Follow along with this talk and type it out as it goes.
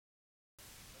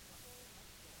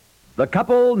The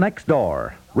Couple Next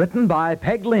Door, written by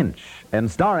Peg Lynch and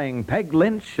starring Peg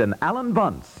Lynch and Alan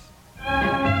Bunce.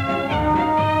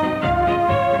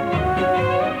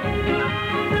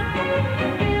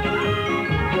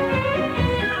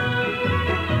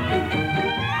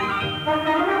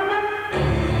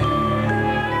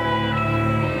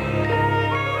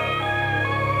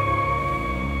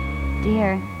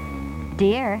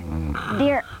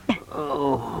 Dear.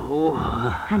 Oh.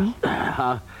 Honey,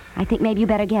 I think maybe you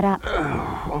better get up.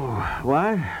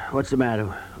 What? What's the matter?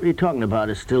 What are you talking about?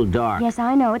 It's still dark. Yes,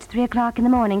 I know. It's 3 o'clock in the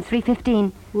morning,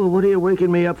 3:15. Well, what are you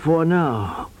waking me up for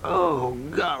now? Oh,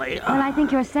 golly. Well, I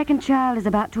think your second child is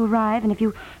about to arrive, and if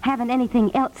you haven't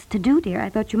anything else to do, dear, I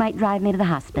thought you might drive me to the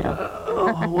hospital.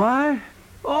 What?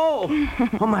 Oh,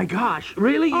 my gosh.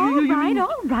 Really? All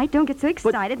right. Don't get so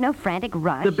excited. No frantic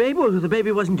rush. The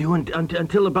baby wasn't due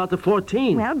until about the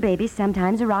 14th. Well, babies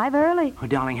sometimes arrive early. Oh,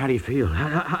 darling, how do you feel?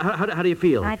 How do you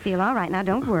feel? I feel all right. Now,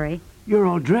 don't worry. You're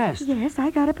all dressed. Yes, I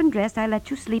got up and dressed. I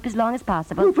let you sleep as long as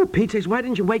possible. Well, for Pete's sake, why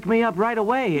didn't you wake me up right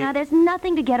away? Now, there's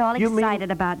nothing to get all excited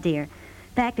about, dear.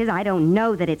 Fact is, I don't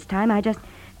know that it's time. I just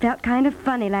felt kind of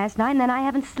funny last night, and then I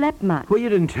haven't slept much. Well, you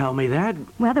didn't tell me that.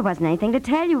 Well, there wasn't anything to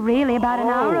tell you, really. About an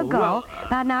hour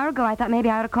ago, I thought maybe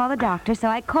I ought to call the doctor, so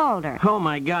I called her. Oh,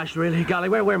 my gosh, really? Golly,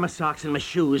 where are my socks and my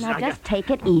shoes? Now, just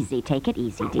take it easy. Take it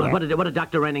easy, dear. What did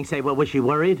Dr. Renning say? Well, was she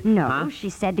worried? No, she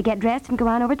said to get dressed and go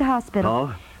on over to the hospital.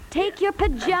 Oh? Take your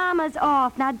pajamas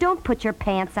off. Now, don't put your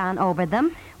pants on over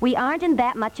them. We aren't in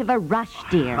that much of a rush,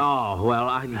 dear. Oh, well,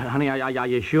 honey, are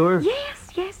you sure?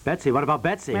 Yes. Betsy, what about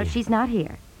Betsy? Well, she's not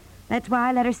here. That's why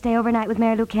I let her stay overnight with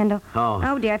Mary Lou Kendall.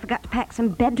 Oh, dear, I forgot to pack some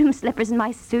bedroom slippers in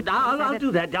my suit. I'll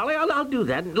do that, darling. I'll do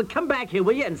that. Come back here,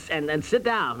 will you, and sit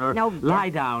down or lie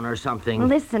down or something.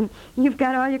 Listen, you've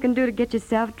got all you can do to get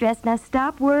yourself dressed. Now,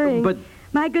 stop worrying. But...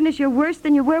 My goodness, you're worse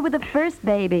than you were with the first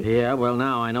baby. Yeah, well,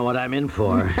 now I know what I'm in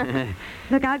for.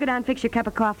 Look, I'll go down and fix your cup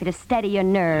of coffee to steady your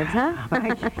nerves, huh?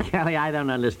 Kelly, I don't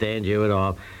understand you at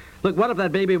all. Look, what if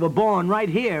that baby were born right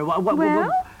here?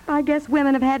 I guess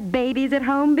women have had babies at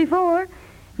home before.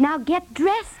 Now get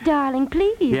dressed, darling,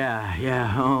 please.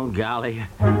 Yeah. Oh, golly.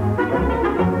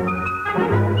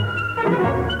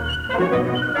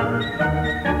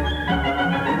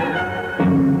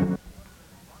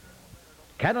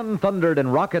 Cannon thundered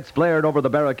and rockets flared over the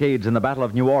barricades in the Battle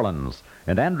of New Orleans,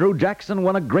 and Andrew Jackson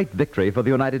won a great victory for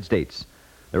the United States.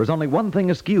 There was only one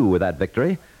thing askew with that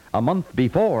victory. A month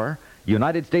before,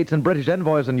 United States and British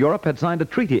envoys in Europe had signed a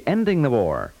treaty ending the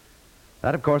war.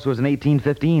 That, of course, was in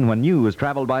 1815 when news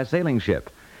traveled by sailing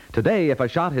ship. Today, if a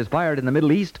shot is fired in the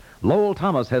Middle East, Lowell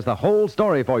Thomas has the whole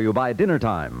story for you by dinner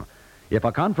time. If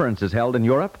a conference is held in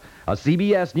Europe, a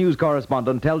CBS News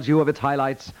correspondent tells you of its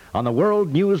highlights on the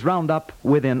World News Roundup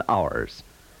within hours.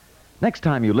 Next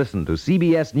time you listen to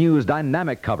CBS News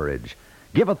dynamic coverage,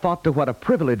 give a thought to what a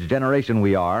privileged generation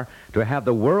we are to have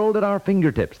the world at our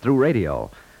fingertips through radio,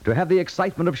 to have the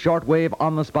excitement of shortwave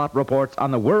on-the-spot reports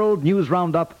on the World News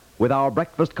Roundup with our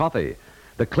breakfast coffee,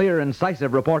 the clear,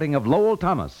 incisive reporting of Lowell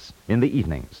Thomas in the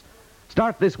evenings.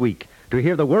 Start this week to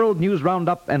hear the World News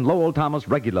Roundup and Lowell Thomas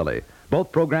regularly.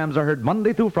 Both programs are heard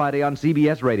Monday through Friday on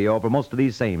CBS Radio for most of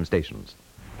these same stations.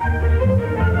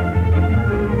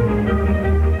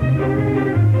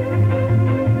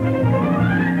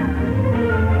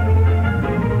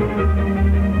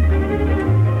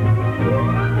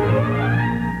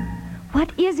 What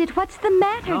is it? What's the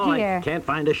matter, dear? I can't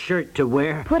find a shirt to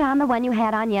wear. Put on the one you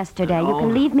had on yesterday. You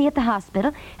can leave me at the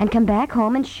hospital and come back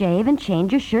home and shave and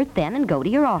change your shirt then and go to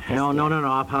your office. No.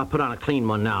 I'll put on a clean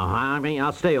one now. I mean,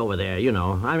 I'll stay over there, you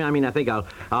know. I mean, I think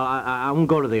I won't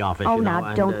go to the office, Oh, you know.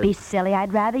 now, don't be silly.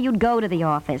 I'd rather you'd go to the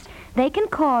office. They can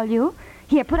call you.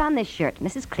 Here, put on this shirt.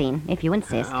 This is clean, if you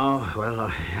insist.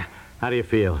 How do you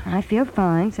feel? I feel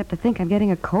fine, except I think I'm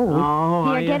getting a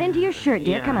cold. Here, get into your shirt,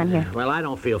 dear. Yeah. Come on, here. Well, I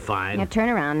don't feel fine. Now, turn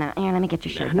around now. Here, let me get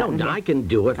your shirt buttoned. No, I can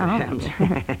do it.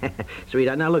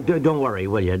 Sweetheart, now look, don't worry,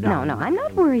 will you? No, I'm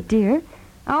not worried, dear.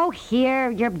 Oh,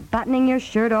 here, you're buttoning your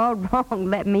shirt all wrong.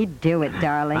 Let me do it,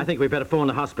 darling. I think we better phone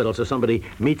the hospital so somebody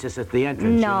meets us at the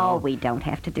entrance. No, we don't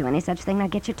have to do any such thing. Now,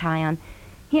 get your tie on.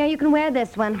 Here, you can wear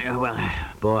this one. Well,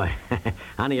 boy,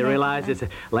 honey, you realize it's the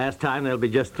last time there'll be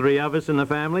just 3 of us in the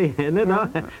family, isn't it?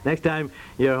 No? Next time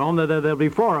you're home, there'll be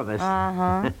 4 of us.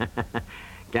 Uh-huh.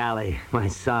 Golly, my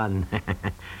son.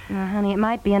 Honey, it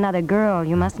might be another girl.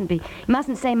 You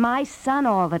mustn't say my son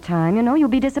all the time. You know, you'll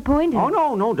be disappointed.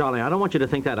 Oh, no, darling. I don't want you to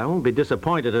think that. I won't be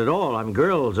disappointed at all. I mean,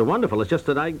 girls are wonderful. It's just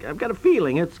that I've got a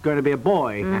feeling it's going to be a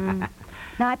boy.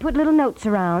 Now, I put little notes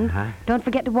around. Don't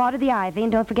forget to water the ivy,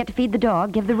 and don't forget to feed the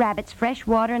dog. Give the rabbits fresh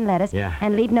water and lettuce. Yeah.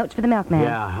 And leave notes for the milkman.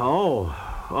 Yeah. Oh,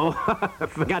 Oh, I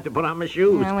forgot to put on my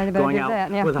shoes. Yeah, well, you better Going do out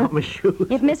that, yeah. without my shoes.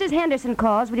 If Mrs. Henderson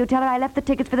calls, will you tell her I left the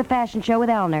tickets for the fashion show with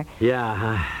Elner?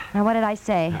 Yeah, Now, what did I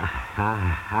say?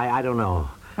 I don't know.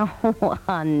 Oh,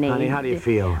 honey. Honey, how do you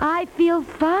feel? I feel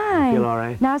fine. Feel all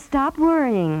right? Now, stop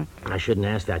worrying. I shouldn't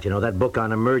ask that. You know, that book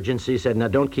on emergency said, now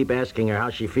don't keep asking her how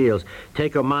she feels.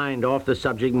 Take her mind off the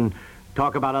subject and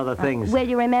talk about other things. Will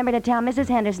you remember to tell Mrs.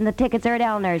 Henderson the tickets are at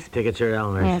Elner's? Tickets are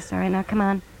Elner's. Yes, all right. Now, come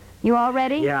on. You all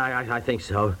ready? Yeah, I think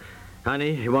so.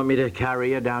 Honey, you want me to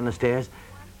carry you down the stairs?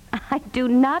 I do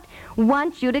not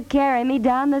want you to carry me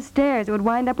down the stairs. It would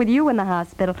wind up with you in the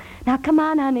hospital. Now, come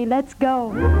on, honey. Let's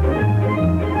go.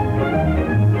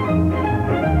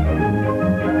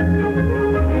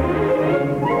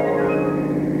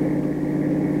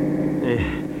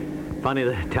 Funny,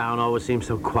 the town always seems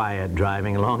so quiet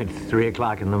driving along at 3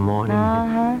 o'clock in the morning.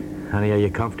 Uh-huh. Honey, are you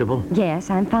comfortable?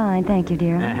 Yes, I'm fine. Thank you,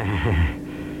 dear.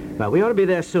 Well, we ought to be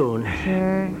there soon.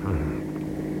 Sure.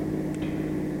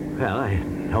 Well, I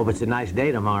hope it's a nice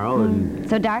day tomorrow. And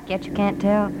So dark yet you can't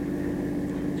tell.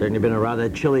 certainly been a rather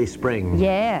chilly spring.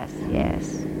 Yes,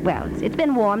 yes. Well, it's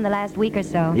been warm the last week or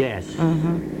so. Yes.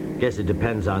 Mm-hmm. Guess it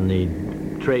depends on the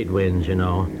trade winds, you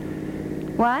know.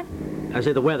 What? I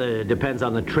say the weather depends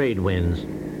on the trade winds.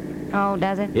 Oh,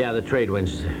 does it? Yeah, the trade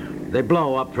winds. They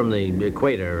blow up from the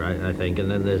equator, I think, and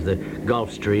then there's the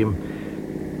Gulf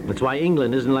Stream. That's why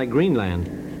England isn't like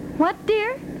Greenland. What,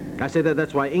 dear? I say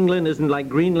that's why England isn't like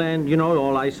Greenland, you know,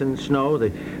 all ice and snow.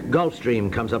 The Gulf Stream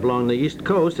comes up along the east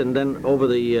coast and then over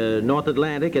the North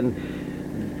Atlantic,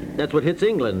 and that's what hits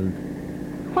England.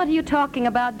 What are you talking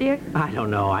about, dear? I don't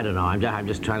know. I'm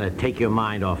just trying to take your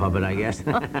mind off of it, I guess.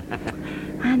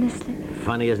 Honestly.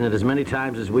 Funny, isn't it? As many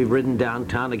times as we've ridden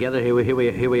downtown together, here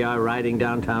we are riding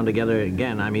downtown together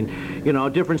again. I mean, you know,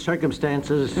 different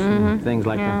circumstances, things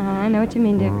like that. I know what you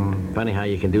mean, dear. Funny how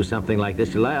you can do something like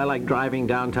this. I like driving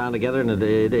downtown together, and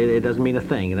it doesn't mean a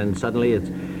thing, and then suddenly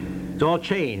it's all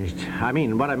changed. I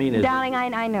mean, what I mean is... Darling,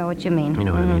 I know what you mean. You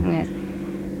know what I mean. Yes.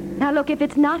 Now, look, if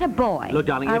it's not a boy... Look,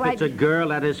 darling, if it's a girl,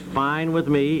 that is fine with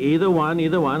me. Either one.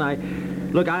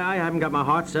 Look, I haven't got my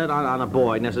heart set on a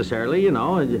boy, necessarily, you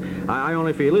know. I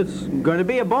only feel it's going to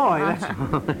be a boy, that's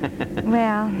all.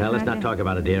 Well... Now, let's not talk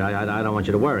about it, dear. I don't want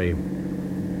you to worry.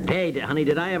 Hey, honey,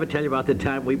 did I ever tell you about the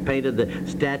time we painted the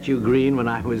statue green when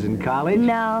I was in college?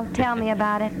 No, tell me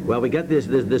about it. Well, we got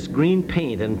this green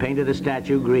paint and painted the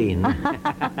statue green.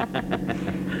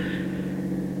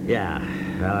 Yeah.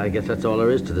 Well, I guess that's all there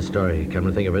is to the story. Come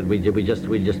to think of it, we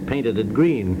just painted it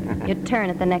green. You turn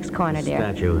at the next corner, dear.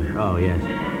 Statue. Oh, yes.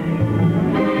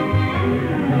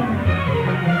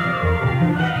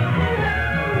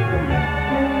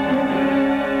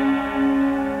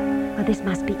 Oh, this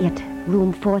must be it.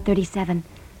 Room 437.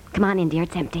 Come on in, dear.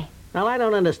 It's empty. Well, I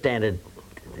don't understand it.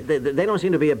 They don't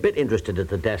seem to be a bit interested at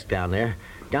the desk down there.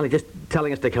 Golly, just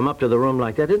telling us to come up to the room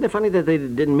like that. Isn't it funny that they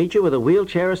didn't meet you with a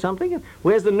wheelchair or something?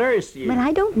 Where's the nurse? Well,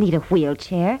 I don't need a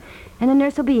wheelchair. And the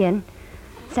nurse will be in.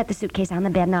 Set the suitcase on the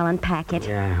bed and I'll unpack it.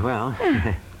 Yeah, well,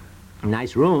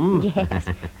 nice room. Yes.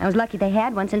 I was lucky they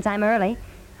had one since I'm early.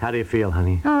 How do you feel,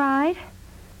 honey? All right.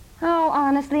 Oh,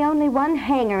 honestly, only one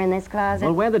hanger in this closet.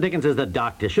 Well, where the dickens is the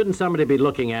doctor? Shouldn't somebody be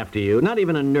looking after you? Not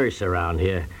even a nurse around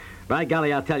here. By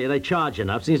golly, I'll tell you, they charge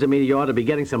enough. Seems to me you ought to be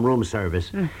getting some room service.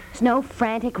 It's no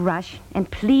frantic rush. And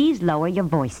please lower your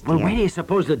voice, dear. Well, where do you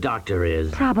suppose the doctor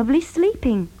is? Probably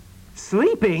sleeping.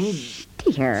 Sleeping? Shh,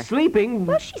 dear. Sleeping?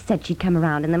 Well, she said she'd come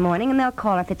around in the morning, and they'll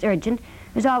call her if it's urgent.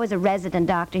 There's always a resident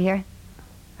doctor here.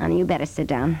 Honey, you better sit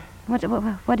down.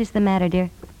 What is the matter, dear?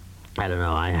 I don't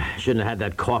know. I shouldn't have had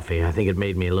that coffee. I think it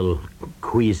made me a little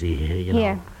queasy, you know.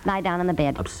 Here, lie down on the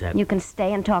bed. Upset. You can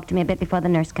stay and talk to me a bit before the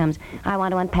nurse comes. I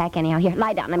want to unpack anyhow. Here,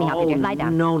 lie down. Let me help you, dear. Lie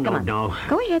down. No, Come on. no.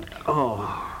 Go ahead.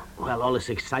 Oh, well, all this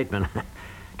excitement.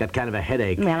 Got kind of a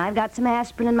headache. Well, I've got some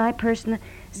aspirin in my purse and the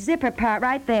zipper part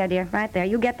right there, dear. Right there.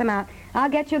 You get them out. I'll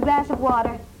get you a glass of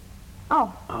water.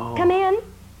 Oh. Come in.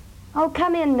 Oh,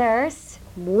 come in, nurse.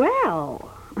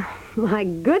 Well, my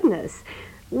goodness.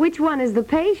 Which one is the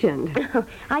patient?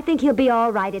 I think he'll be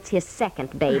all right. It's his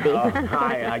second baby.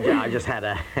 I just had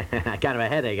a kind of a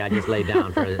headache. I just laid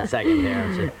down for a second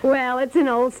there. Well, it's an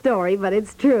old story, but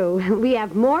it's true. We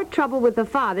have more trouble with the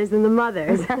fathers than the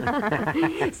mothers.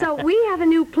 So we have a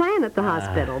new plan at the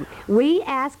hospital. We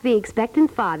ask the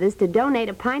expectant fathers to donate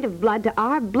a pint of blood to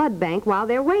our blood bank while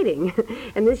they're waiting.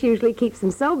 And this usually keeps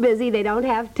them so busy they don't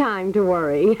have time to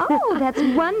worry. Oh, that's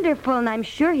wonderful, and I'm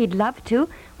sure he'd love to.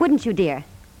 Wouldn't you, dear?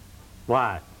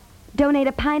 What? Donate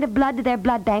a pint of blood to their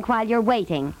blood bank while you're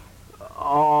waiting.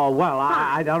 Oh, well,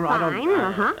 I don't... Fine,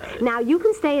 uh-huh. Now, you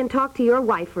can stay and talk to your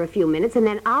wife for a few minutes, and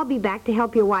then I'll be back to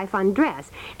help your wife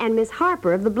undress. And Miss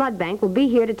Harper of the blood bank will be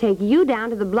here to take you down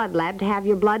to the blood lab to have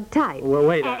your blood typed. Well,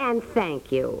 wait. And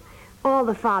thank you. All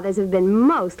the fathers have been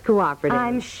most cooperative.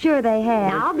 I'm sure they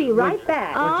have. Now, I'll be right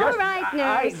back. All right,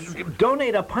 nurse.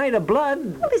 Donate a pint of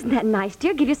blood. Well, isn't that nice,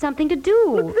 dear? Give you something to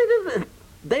do.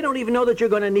 They don't even know that you're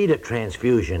going to need a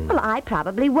transfusion. Well, I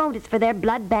probably won't. It's for their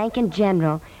blood bank in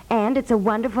general. And it's a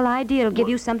wonderful idea. It'll give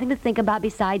you something to think about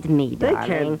besides me, They darling.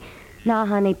 can't- Now,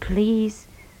 honey, please.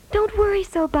 Don't worry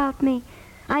so about me.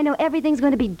 I know everything's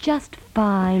going to be just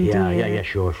fine, dear.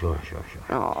 Sure.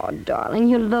 Oh, darling,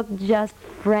 you look just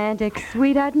frantic,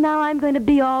 sweetheart. Now I'm going to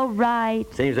be all right.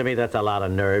 Seems to me that's a lot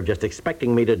of nerve, just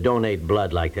expecting me to donate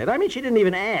blood like that. I mean, she didn't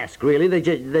even ask, really. They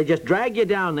just drag you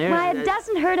down there. Why, it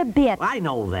doesn't hurt a bit. I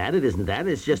know that. It isn't that.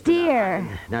 It's just... Dear.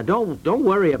 Now, don't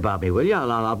worry about me, will you?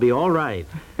 I'll be all right.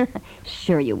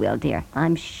 Sure you will, dear.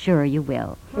 I'm sure you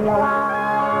will.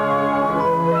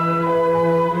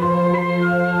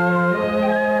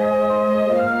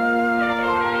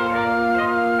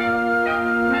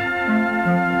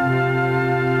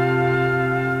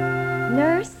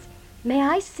 Nurse, may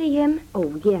I see him?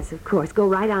 Oh, yes, of course. Go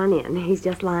right on in. He's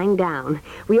just lying down.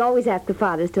 We always ask the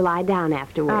fathers to lie down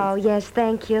afterwards. Oh, yes,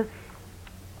 thank you.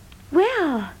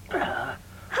 Well,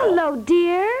 hello,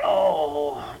 dear.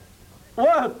 Oh.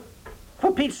 What?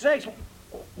 For Pete's sakes,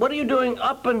 what are you doing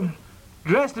up and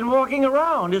dressed and walking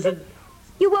around? Is it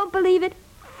You won't believe it.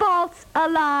 False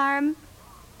alarm.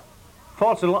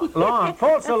 false alarm?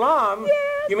 False alarm?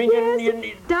 Yes, You mean yes.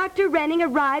 you Dr. Renning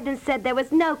arrived and said there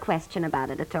was no question about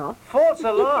it at all. false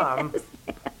alarm?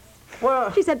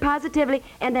 Well, She said positively,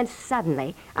 and then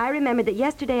suddenly, I remembered that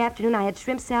yesterday afternoon I had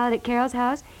shrimp salad at Carol's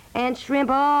house, and shrimp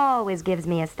always gives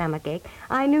me a stomachache.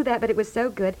 I knew that, but it was so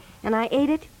good, and I ate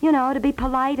it, to be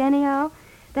polite anyhow.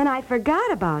 Then I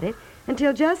forgot about it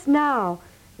until just now.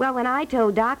 Well, when I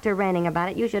told Dr. Renning about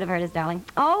it, you should have heard us, darling.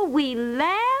 Oh, we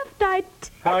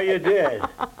laughed. how you did?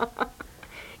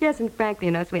 Yes, and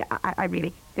frankly, sweet, I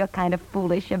really feel kind of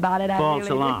foolish about it. False I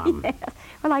really alarm. Yes.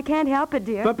 Well, I can't help it,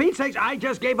 dear. For Pete's sakes, I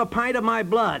just gave a pint of my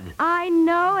blood. I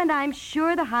know, and I'm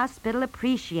sure the hospital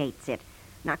appreciates it.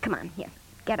 Now, come on, here.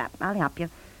 Get up. I'll help you.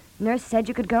 Nurse said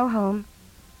you could go home.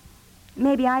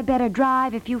 Maybe I'd better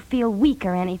drive if you feel weak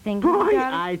or anything. Boy, darling.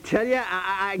 I tell you,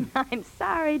 I... I'm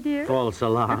sorry, dear. False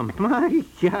alarm. My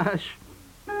gosh.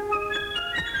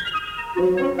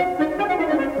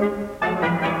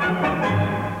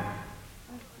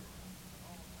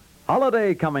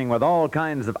 Holiday coming with all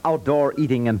kinds of outdoor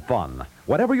eating and fun.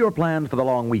 Whatever your plans for the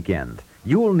long weekend,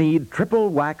 you'll need triple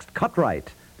waxed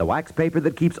Cut-Rite, the wax paper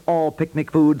that keeps all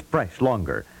picnic foods fresh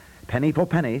longer. Penny for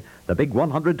penny, the big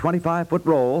 125-foot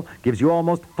roll gives you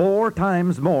almost 4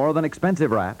 times more than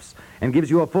expensive wraps and gives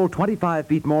you a full 25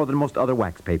 feet more than most other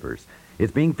wax papers.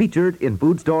 It's being featured in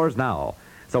food stores now.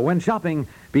 So when shopping,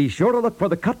 be sure to look for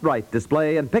the Cut-Rite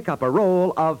display and pick up a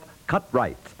roll of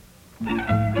Cut-Rite.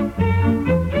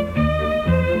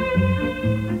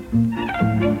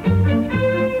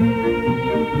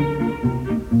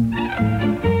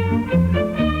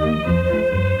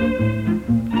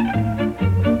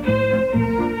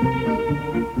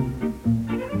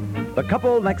 The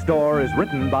Couple Next Door is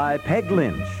written by Peg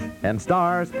Lynch and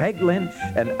stars Peg Lynch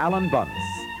and Alan Bunce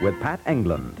with Pat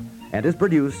England and is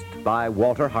produced by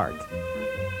Walter Hart.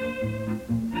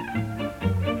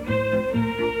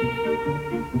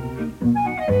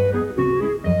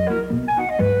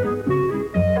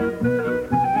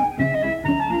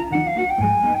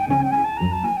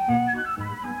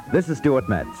 This is Stuart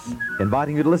Metz,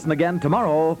 inviting you to listen again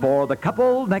tomorrow for The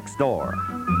Couple Next Door.